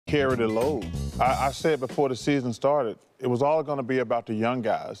carry the load. I said before the season started, it was all going to be about the young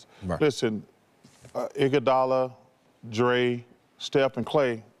guys. Right. Listen, Iguodala, Dre, Steph, and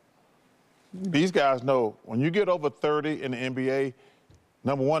Clay, these guys know when you get over 30 in the NBA,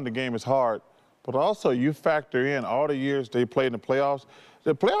 number one, the game is hard, but also you factor in all the years they played in the playoffs.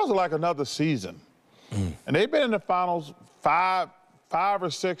 The playoffs are like another season. And they've been in the finals five or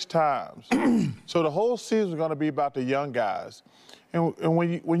six times. So the whole season is going to be about the young guys. And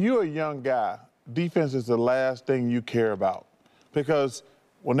when you're a young guy, defense is the last thing you care about. Because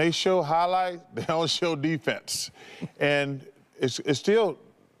when they show highlights, they don't show defense. And it's still,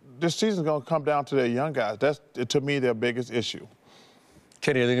 this season's going to come down to their young guys. That's, to me, their biggest issue.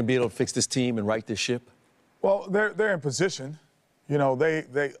 Kenny, are they going to be able to fix this team and right this ship? Well, they're in position. You know, they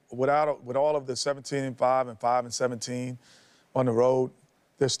with all of the 17-5 and 5-17 on the road,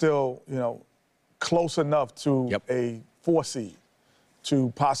 they're still, you know, close enough to a 4 seed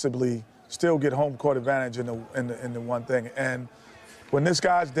to possibly still get home court advantage in the one thing. And when this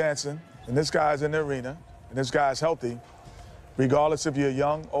guy's dancing and this guy's in the arena and this guy's healthy, regardless if you're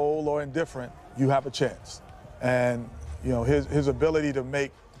young, old, or indifferent, you have a chance. And you know, his ability to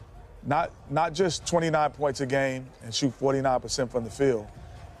make not just 29 points a game and shoot 49% from the field,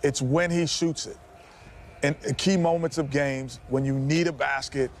 it's when he shoots it. In key moments of games, when you need a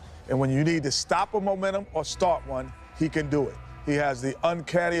basket and when you need to stop a momentum or start one, he can do it. He has the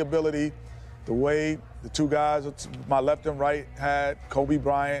uncanny ability, the way the two guys, my left and right, had, Kobe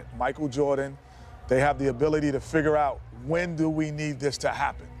Bryant, Michael Jordan, they have the ability to figure out when do we need this to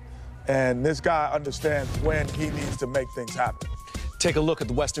happen. And this guy understands when he needs to make things happen. Take a look at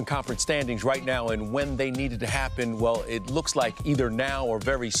the Western Conference standings right now and when they needed to happen. Well, it looks like either now or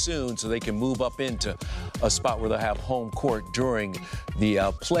very soon, so they can move up into a spot where they'll have home court during the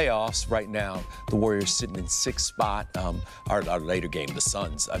playoffs. Right now, the Warriors sitting in 6th spot. Our later game, the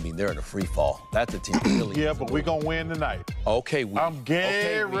Suns, I mean, they're in a free fall. That's a team really. Yeah, but we're going to win tonight. Okay. I'm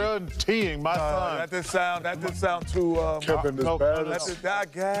guaranteeing my son. That did sound too... Kevin, as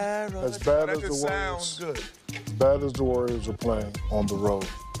bad as the Warriors are playing on the road,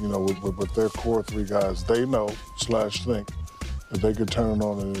 you know, with their core 3 guys, they know / think that they could turn it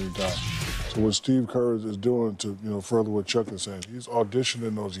on at any time. So what Steve Kerr is doing to, you know, further what Chuck is saying, he's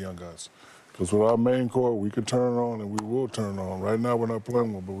auditioning those young guys. Because with our main core, we can turn it on and we will turn it on. Right now we're not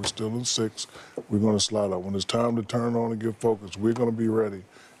playing well, but we're still in 6. We're going to slide out. When it's time to turn on and get focused, we're going to be ready.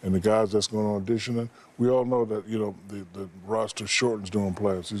 And the guys that's going to audition in, we all know that, you know, the roster shortens during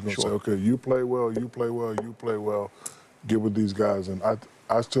playoffs. He's going to say, okay, you play well, you play well, you play well. Get with these guys. And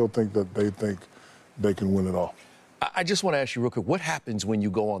I still think that they think they can win it all. I just want to ask you real quick, what happens when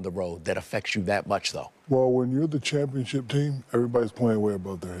you go on the road that affects you that much, though? Well, when you're the championship team, everybody's playing way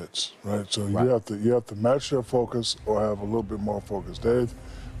above their heads, right? So you have to match their focus or have a little bit more focus. They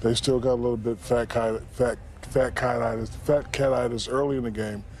still got a little bit fat cat-itis early in the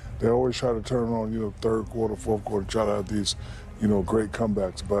game. They always try to turn on, you know, 3rd quarter, 4th quarter, try to have these, you know, great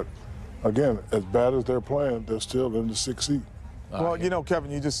comebacks. But again, as bad as they're playing, they're still in the 6th seed. Well, you know,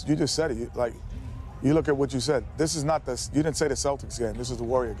 Kevin, you just said it. Like, you look at what you said. This is not you didn't say the Celtics game. This is the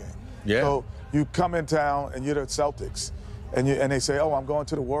Warrior game. Yeah. So you come in town and you're the Celtics, and they say, oh, I'm going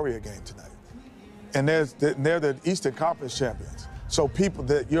to the Warrior game tonight. And they're the Eastern Conference champions. So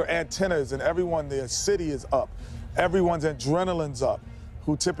your antennas and everyone, their city is up. Everyone's adrenaline's up,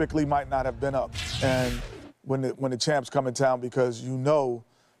 who typically might not have been up. And when the champs come in town, because you know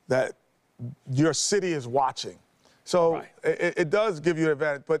that your city is watching. So it does give you an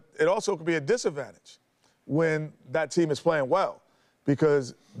advantage, but it also could be a disadvantage when that team is playing well,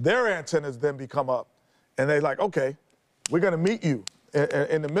 because their antennas then become up, and they're like, okay, we're going to meet you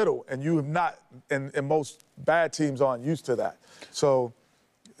in the middle, and you have not, and most bad teams aren't used to that. So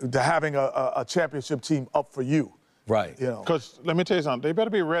to having a championship team up for you. Right. You know. Because let me tell you something, they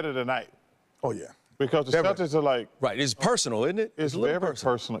better be ready tonight. Oh, yeah. Because the Celtics are like... Right, it's personal, isn't it? It's very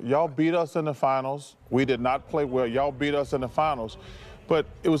personal. Y'all beat us in the finals. We did not play well. Y'all beat us in the finals. But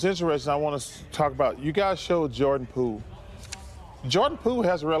it was interesting. I want to talk about, you guys showed Jordan Poole. Jordan Poole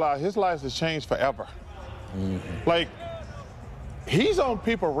has realized his life has changed forever. Like, he's on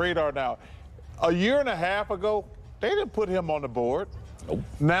people's radar now. A year and a half ago, they didn't put him on the board. Nope.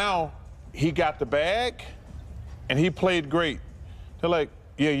 Now, he got the bag, and he played great. They're like,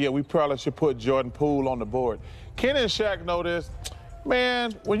 yeah, we probably should put Jordan Poole on the board. Ken and Shaq know this.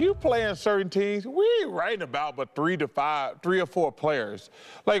 Man, when you play in certain teams, we ain't writing about but 3 or 4 players.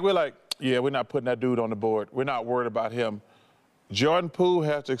 Like, we're like, yeah, we're not putting that dude on the board. We're not worried about him. Jordan Poole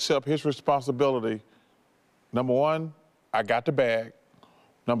has to accept his responsibility. Number 1, I got the bag.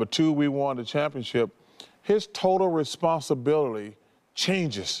 Number 2, we won the championship. His total responsibility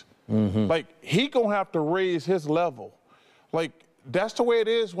changes. Like, he gonna have to raise his level. Like, that's the way it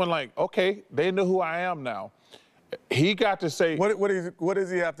is when, like, okay, they know who I am now. He got to say. What does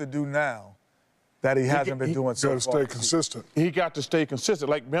he have to do now that he hasn't been doing so far? Got to stay consistent. He got to stay consistent.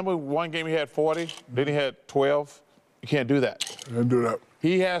 Like, remember one game he had 40, then he had 12? You can't do that. Didn't do that.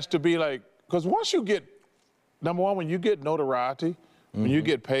 He has to be like, because once you get, number one, when you get notoriety, when you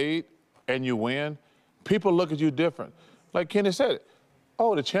get paid and you win, people look at you different. Like Kenny said,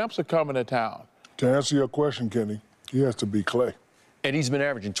 oh, the champs are coming to town. To answer your question, Kenny, he has to be Clay. And he's been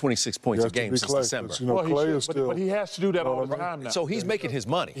averaging 26 points a game since December. You know, Well, Clay should, is still. but he has to do that all the time now. So he's making his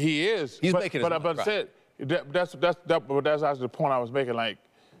money. He is. He's making his money. But I said, that's actually the point I was making. Like,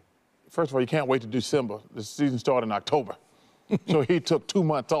 first of all, you can't wait to December. The season started in October. So he took 2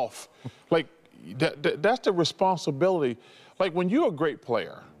 months off. Like, that's the responsibility. Like, when you're a great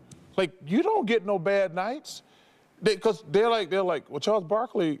player, like, you don't get no bad nights. Because they're like, well, Charles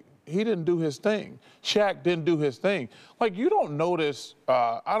Barkley, he didn't do his thing. Shaq didn't do his thing. Like, you don't notice,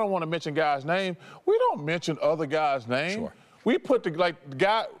 I don't want to mention guys' name. We don't mention other guys' name. Sure. We put the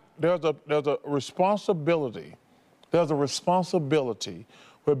guy, there's a responsibility. There's a responsibility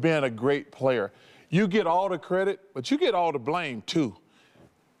with being a great player. You get all the credit, but you get all the blame too.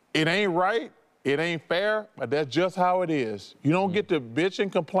 It ain't right, it ain't fair, but that's just how it is. You don't get to bitch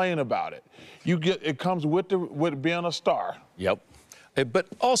and complain about it. It comes with being a star. Yep. But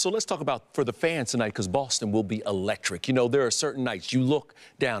also, let's talk about for the fans tonight, because Boston will be electric. You know, there are certain nights you look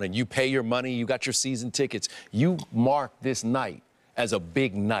down and you pay your money, you got your season tickets. You mark this night as a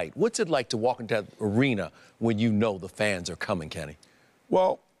big night. What's it like to walk into that arena when you know the fans are coming, Kenny?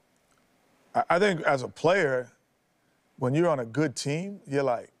 Well, I think as a player, when you're on a good team, you're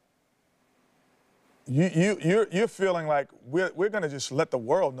like, you're feeling like we're going to just let the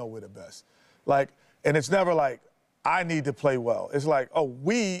world know we're the best. Like, and it's never like, I need to play well. It's like, oh,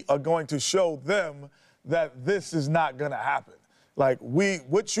 we are going to show them that this is not going to happen. Like,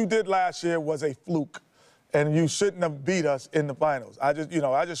 what you did last year was a fluke, and you shouldn't have beat us in the finals. I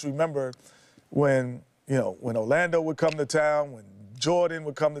just remember when Orlando would come to town, when Jordan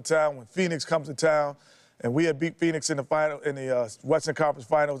would come to town, when Phoenix comes to town, and we had beat Phoenix in the Western Conference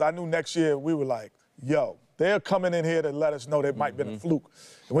Finals. I knew next year we were like, yo, they're coming in here to let us know there might have been a fluke.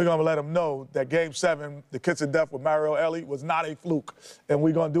 And we're going to let them know that Game 7, the kiss of death with Mario Elie, was not a fluke, and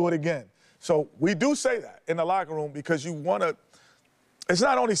we're going to do it again. So we do say that in the locker room because you want to – it's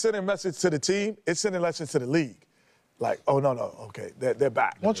not only sending a message to the team, it's sending a message to the league. Like, oh, no, okay, they're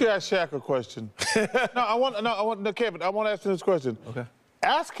back. Why don't you ask Shaq a question? Kevin, I want to ask him this question. Okay.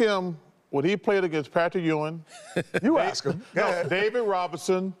 Ask him when he played against Patrick Ewing. You ask him. David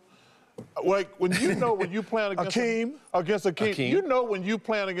Robinson. Like, when you playing against Akeem, you know when you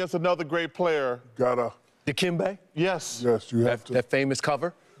playing against another great player. Dikembe? Yes. Yes, you have to. That famous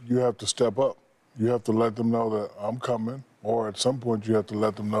cover? You have to step up. You have to let them know that I'm coming, or at some point you have to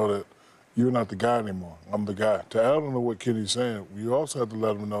let them know that you're not the guy anymore. I'm the guy. To add on to what Kenny's saying, you also have to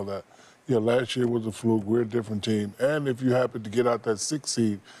let them know that, yeah, last year was a fluke. We're a different team. And if you happen to get out that 6th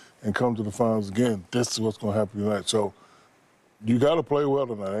seed and come to the finals again, this is what's going to happen tonight. So you got to play well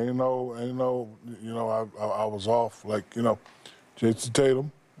tonight. Ain't no, I was off. Like, Jason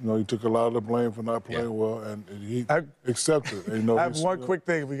Tatum, he took a lot of the blame for not playing well, and he accepted it. I have one quick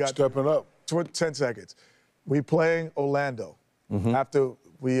thing we got. Stepping up. 10 seconds. We playing Orlando after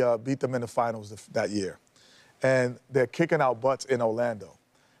we beat them in the finals that year. And they're kicking our butts in Orlando.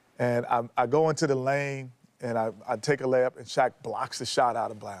 And I go into the lane, and I take a layup, and Shaq blocks the shot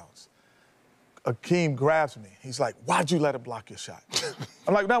out of bounds. Akeem grabs me. He's like, why'd you let him block your shot?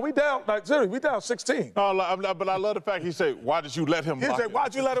 I'm like, no, we down. Like, seriously, we down 16. No, but I love the fact he said, why did you let him block it? He said,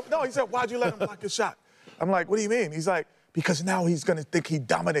 why'd you let him? No, he said, why'd you let him block your shot? I'm like, what do you mean? He's like, because now he's going to think he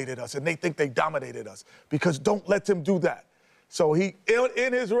dominated us, and they think they dominated us. Because don't let him do that. So in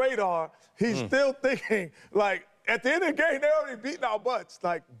his radar, he's still thinking, like, at the end of the game, they're already beating our butts.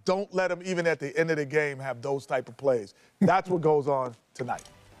 Like, don't let him, even at the end of the game, have those type of plays. That's what goes on tonight.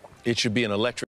 It should be an electric